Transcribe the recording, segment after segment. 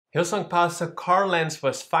Hillsong pastor Carl Lentz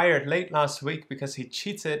was fired late last week because he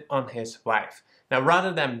cheated on his wife. Now,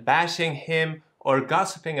 rather than bashing him or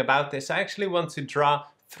gossiping about this, I actually want to draw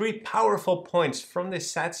 3 powerful points from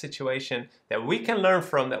this sad situation that we can learn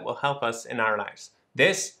from that will help us in our lives.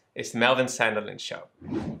 This is the Melvin Sandelins Show.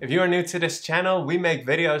 If you are new to this channel, we make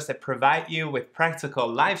videos that provide you with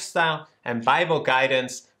practical lifestyle and Bible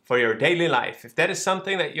guidance for your daily life. If that is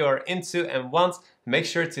something that you are into and want, make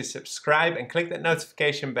sure to subscribe and click that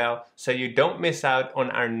notification bell so you don't miss out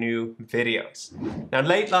on our new videos. Now,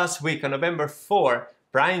 late last week on November 4,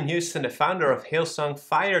 Brian Houston, the founder of Hillsong,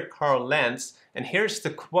 fired Carl Lentz, and here's the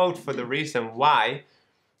quote for the reason why.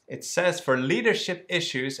 It says, "For leadership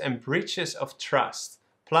issues and breaches of trust,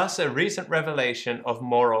 plus a recent revelation of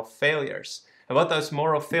moral failures." And what those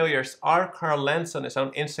moral failures are, Carl Lentz on his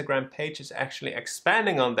own Instagram page is actually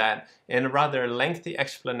expanding on that in a rather lengthy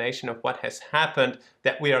explanation of what has happened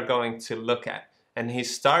that we are going to look at. And he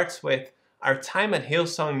starts with, "Our time at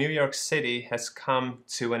Hillsong New York City has come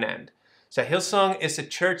to an end." So Hillsong is a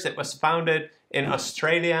church that was founded in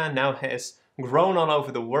Australia, now has grown all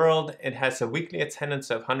over the world. It has a weekly attendance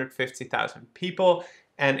of 150,000 people.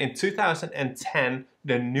 And in 2010,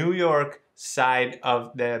 the New York side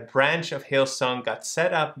of the branch of Hillsong got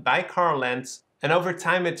set up by Carl Lentz. And over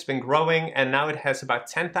time it's been growing, and now it has about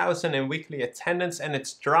 10,000 in weekly attendance, and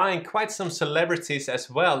it's drawing quite some celebrities as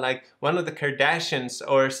well, like one of the Kardashians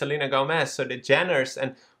or Selena Gomez or the Jenners.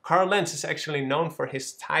 And Carl Lentz is actually known for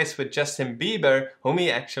his ties with Justin Bieber, whom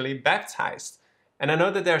he actually baptized. And I know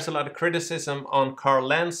that there's a lot of criticism on Carl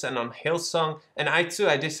Lentz and on Hillsong, and I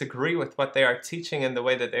disagree with what they are teaching and the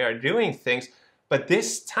way that they are doing things. But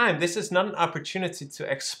this time, this is not an opportunity to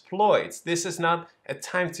exploit. This is not a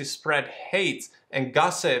time to spread hate and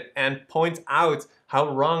gossip and point out how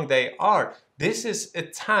wrong they are. This is a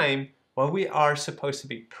time when we are supposed to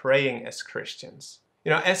be praying as Christians.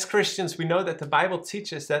 You know, as Christians, we know that the Bible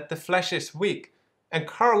teaches that the flesh is weak. And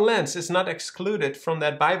Carl Lentz is not excluded from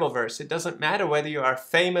that Bible verse. It doesn't matter whether you are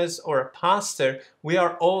famous or a pastor. We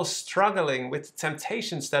are all struggling with the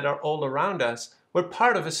temptations that are all around us. We're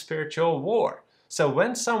part of a spiritual war. So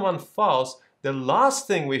when someone falls, the last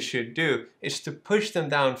thing we should do is to push them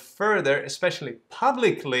down further, especially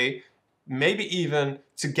publicly, maybe even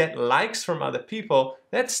to get likes from other people.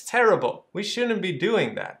 That's terrible. We shouldn't be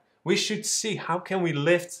doing that. We should see how can we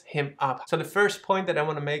lift him up. So the first point that I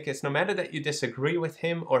want to make is, no matter that you disagree with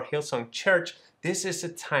him or Hillsong Church, this is a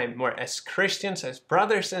time where as Christians, as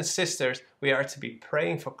brothers and sisters, we are to be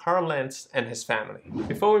praying for Carl Lentz and his family.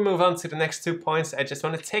 Before we move on to the next 2 points, I just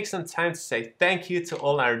want to take some time to say thank you to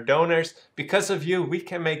all our donors. Because of you, we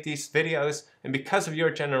can make these videos, and because of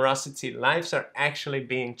your generosity, lives are actually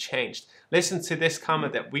being changed. Listen to this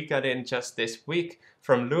comment that we got in just this week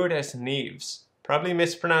from Lourdes Neves. Probably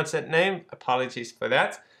mispronounced that name, apologies for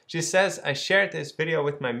that. She says, "I shared this video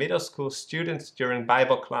with my middle school students during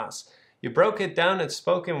Bible class. You broke it down and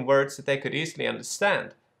spoke in words that they could easily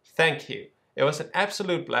understand. Thank you. It was an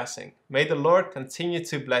absolute blessing. May the Lord continue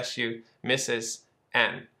to bless you, Mrs.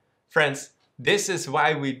 N." Friends, this is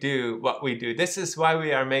why we do what we do. This is why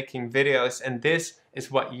we are making videos, and this is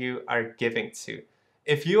what you are giving to.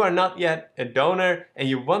 If you are not yet a donor and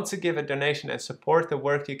you want to give a donation and support the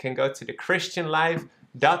work, you can go to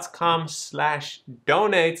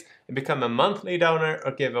thechristianlife.com/donate and become a monthly donor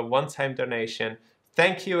or give a one-time donation.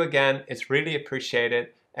 Thank you again. It's really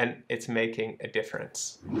appreciated, and it's making a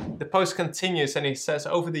difference. The post continues, and he says,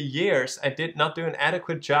 "Over the years, I did not do an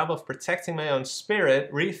adequate job of protecting my own spirit,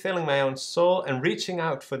 refilling my own soul, and reaching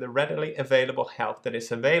out for the readily available help that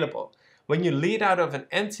is available. When you lead out of an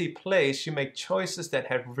empty place, you make choices that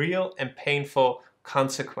have real and painful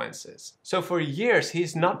consequences." So for years,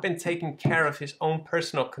 he's not been taking care of his own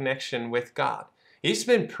personal connection with God. He's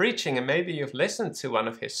been preaching, and maybe you've listened to one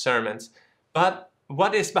of his sermons, but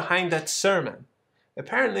what is behind that sermon?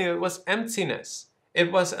 Apparently it was emptiness.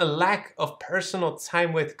 It was a lack of personal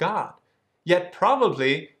time with God. Yet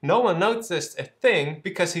probably no one noticed a thing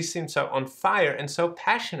because he seemed so on fire and so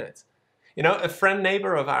passionate. You know, a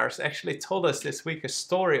neighbor of ours actually told us this week a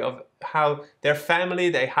story of how their family,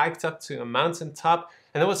 they hiked up to a mountaintop,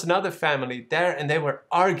 and there was another family there, and they were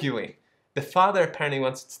arguing. The father apparently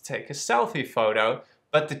wanted to take a selfie photo,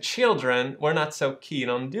 but the children were not so keen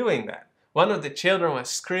on doing that. One of the children was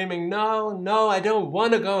screaming, no, I don't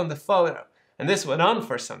want to go in the photo. And this went on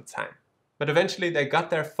for some time. But eventually they got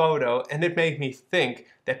their photo, and it made me think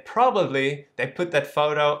that probably they put that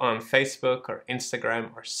photo on Facebook or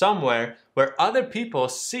Instagram or somewhere where other people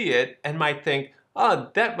see it and might think, oh,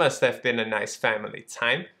 that must have been a nice family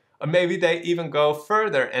time. Or maybe they even go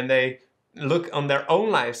further and they look on their own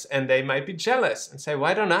lives and they might be jealous and say,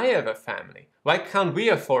 why don't I have a family? Why can't we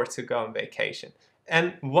afford to go on vacation?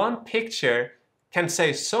 And one picture can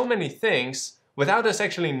say so many things without us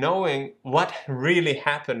actually knowing what really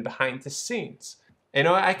happened behind the scenes. You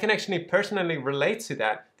know, I can actually personally relate to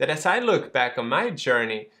that as I look back on my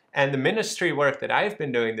journey and the ministry work that I've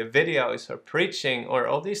been doing, the videos or preaching or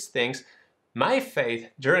all these things, my faith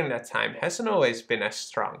during that time hasn't always been as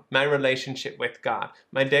strong. My relationship with God,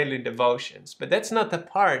 my daily devotions. But that's not the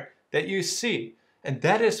part that you see. And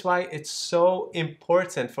that is why it's so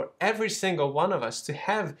important for every single one of us to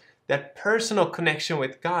have that personal connection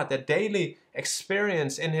with God, that daily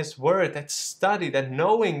experience in His Word, that study, that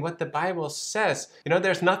knowing what the Bible says. You know,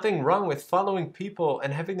 there's nothing wrong with following people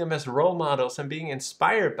and having them as role models and being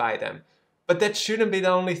inspired by them. But that shouldn't be the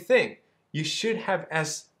only thing. You should have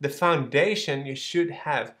as the foundation, you should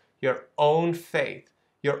have your own faith,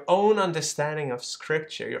 your own understanding of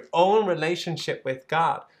Scripture, your own relationship with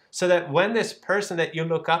God. So that when this person that you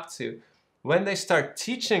look up to, when they start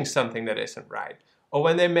teaching something that isn't right, or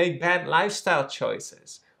when they make bad lifestyle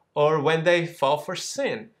choices, or when they fall for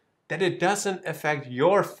sin, that it doesn't affect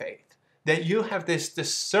your faith, that you have this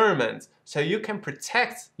discernment so you can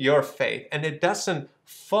protect your faith and it doesn't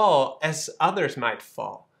fall as others might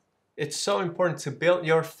fall. It's so important to build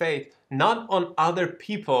your faith not on other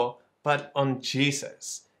people, but on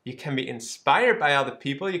Jesus. You can be inspired by other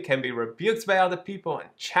people, you can be rebuked by other people and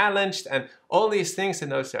challenged and all these things,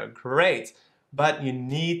 and those are great, but you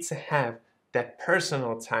need to have that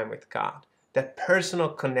personal time with God, that personal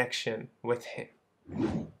connection with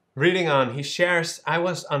Him. Reading on, he shares, I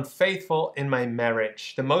was unfaithful in my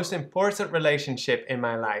marriage, the most important relationship in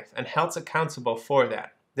my life, and held accountable for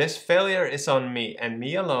that. This failure is on me and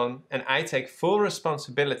me alone, and I take full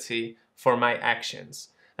responsibility for my actions.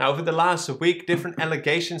 Now, over the last week, different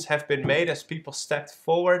allegations have been made as people stepped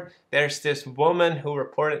forward. There's this woman who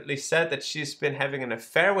reportedly said that she's been having an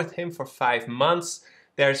affair with him for 5 months.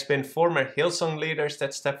 There's been former Hillsong leaders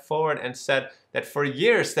that stepped forward and said that for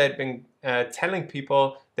years they'd been telling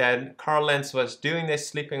people that Carl Lentz was doing this,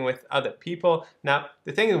 sleeping with other people. Now,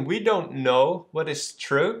 the thing is, we don't know what is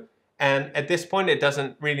true. And at this point, it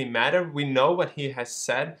doesn't really matter. We know what he has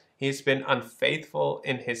said. He's been unfaithful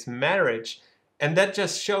in his marriage. And that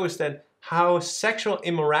just shows that how sexual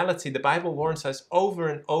immorality, the Bible warns us over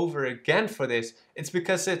and over again for this. It's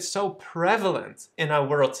because it's so prevalent in our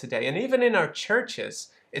world today. And even in our churches,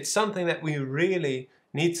 it's something that we really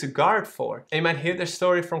need to guard for. And you might hear the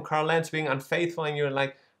story from Carl Lentz being unfaithful and you're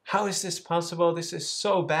like, how is this possible? This is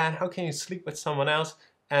so bad. How can you sleep with someone else?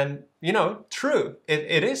 And, you know, true,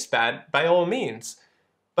 it is bad by all means.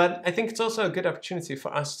 But I think it's also a good opportunity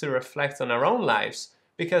for us to reflect on our own lives,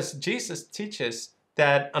 because Jesus teaches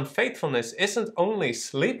that unfaithfulness isn't only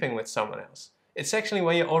sleeping with someone else. It's actually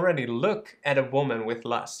when you already look at a woman with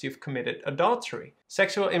lust, you've committed adultery.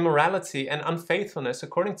 Sexual immorality and unfaithfulness,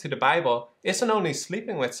 according to the Bible, isn't only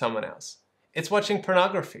sleeping with someone else. It's watching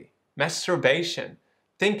pornography, masturbation,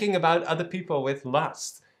 thinking about other people with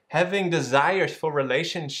lust, having desires for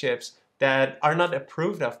relationships that are not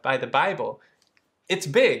approved of by the Bible. It's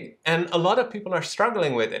big, and a lot of people are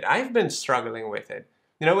struggling with it. I've been struggling with it.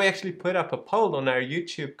 You know, we actually put up a poll on our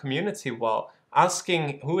YouTube community wall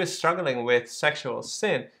asking who is struggling with sexual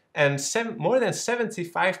sin, and more than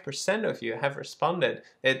 75% of you have responded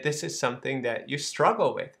that this is something that you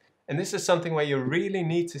struggle with. And this is something where you really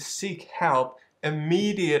need to seek help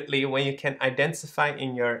immediately when you can identify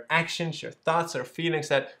in your actions, your thoughts or feelings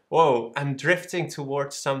that, whoa, I'm drifting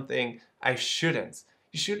towards something I shouldn't.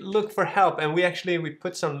 You should look for help, and we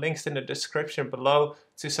put some links in the description below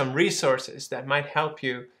to some resources that might help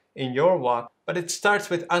you in your walk. But it starts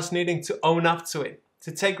with us needing to own up to it,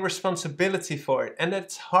 to take responsibility for it. And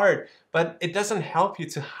it's hard, but it doesn't help you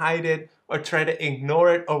to hide it or try to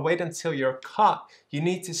ignore it or wait until you're caught. You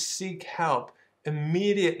need to seek help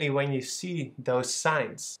immediately when you see those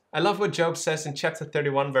signs. I love what Job says in chapter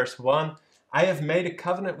 31 verse 1. I have made a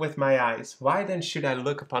covenant with my eyes. Why then should I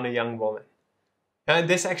look upon a young woman? And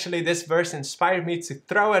this verse inspired me to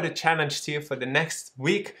throw out a challenge to you for the next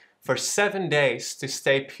week, for 7 days, to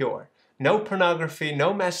stay pure. No pornography,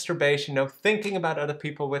 no masturbation, no thinking about other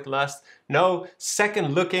people with lust, no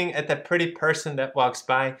second looking at that pretty person that walks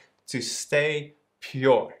by, to stay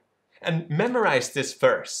pure. And memorize this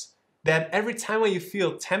verse, that every time when you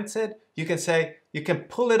feel tempted, you can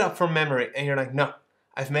pull it up from memory and you're like, no,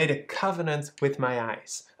 I've made a covenant with my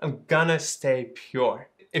eyes. I'm gonna stay pure.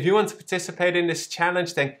 If you want to participate in this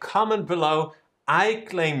challenge, then comment below, I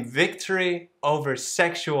claim victory over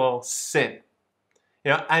sexual sin.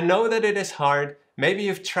 You know, I know that it is hard. Maybe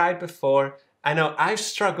you've tried before, I know I've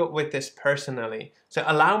struggled with this personally, so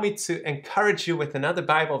allow me to encourage you with another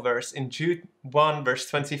Bible verse in Jude 1 verse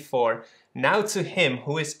 24. Now to him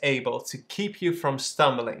who is able to keep you from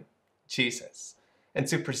stumbling, Jesus, and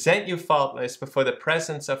to present you faultless before the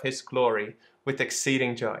presence of his glory with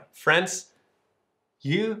exceeding joy. Friends,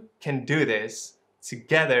 you can do this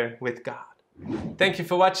together with God. Thank you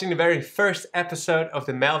for watching the very first episode of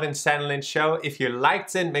the Melvin Sandelins Show. If you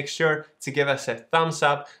liked it, make sure to give us a thumbs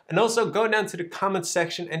up, and also go down to the comment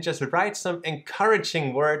section and just write some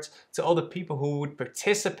encouraging words to all the people who would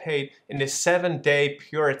participate in this 7-day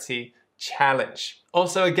purity challenge.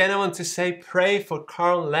 Also, again, I want to say pray for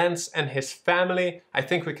Carl Lentz and his family. I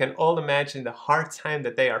think we can all imagine the hard time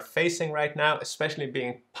that they are facing right now, especially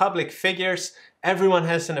being public figures. Everyone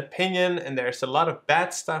has an opinion and there's a lot of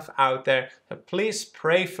bad stuff out there. But please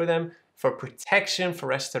pray for them, for protection, for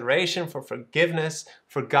restoration, for forgiveness,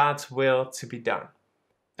 for God's will to be done.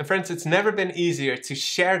 And friends, it's never been easier to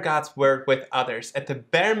share God's word with others. At the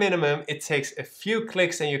bare minimum, it takes a few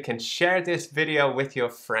clicks and you can share this video with your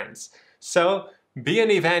friends. So be an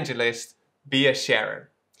evangelist, be a sharer.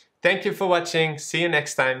 Thank you for watching. See you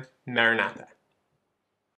next time. Maranatha.